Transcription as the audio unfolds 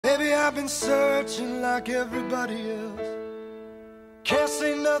I've been searching like everybody else. Can't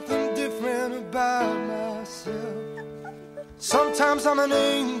say nothing different about myself. Sometimes I'm an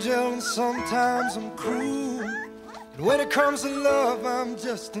angel and sometimes I'm cruel. And when it comes to love, I'm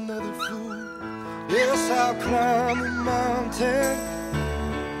just another fool. Yes, I'll climb the mountain,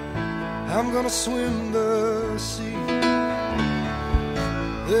 I'm gonna swim the sea.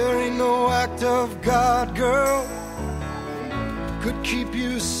 There ain't no act of God, girl, could keep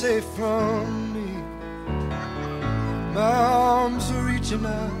you safe from me. My arms are reaching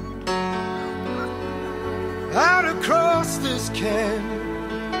out across this canyon.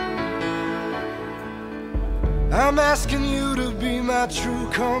 I'm asking you to be my true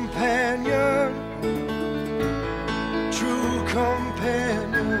companion, true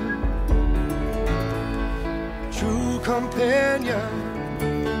companion, true companion.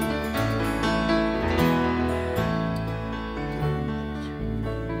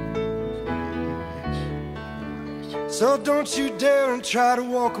 So don't you dare and try to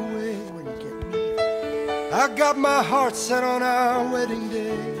walk away. I got my heart set on our wedding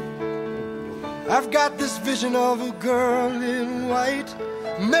day. I've got this vision of a girl in white.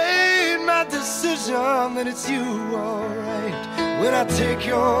 Made my decision that it's you, alright. When I take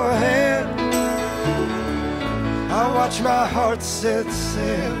your hand, I'll watch my heart set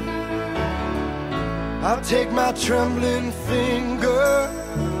sail. I'll take my trembling finger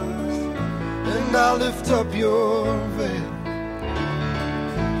and I'll lift up your veil.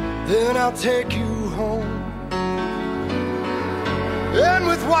 Then I'll take you home, and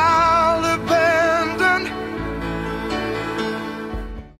with wild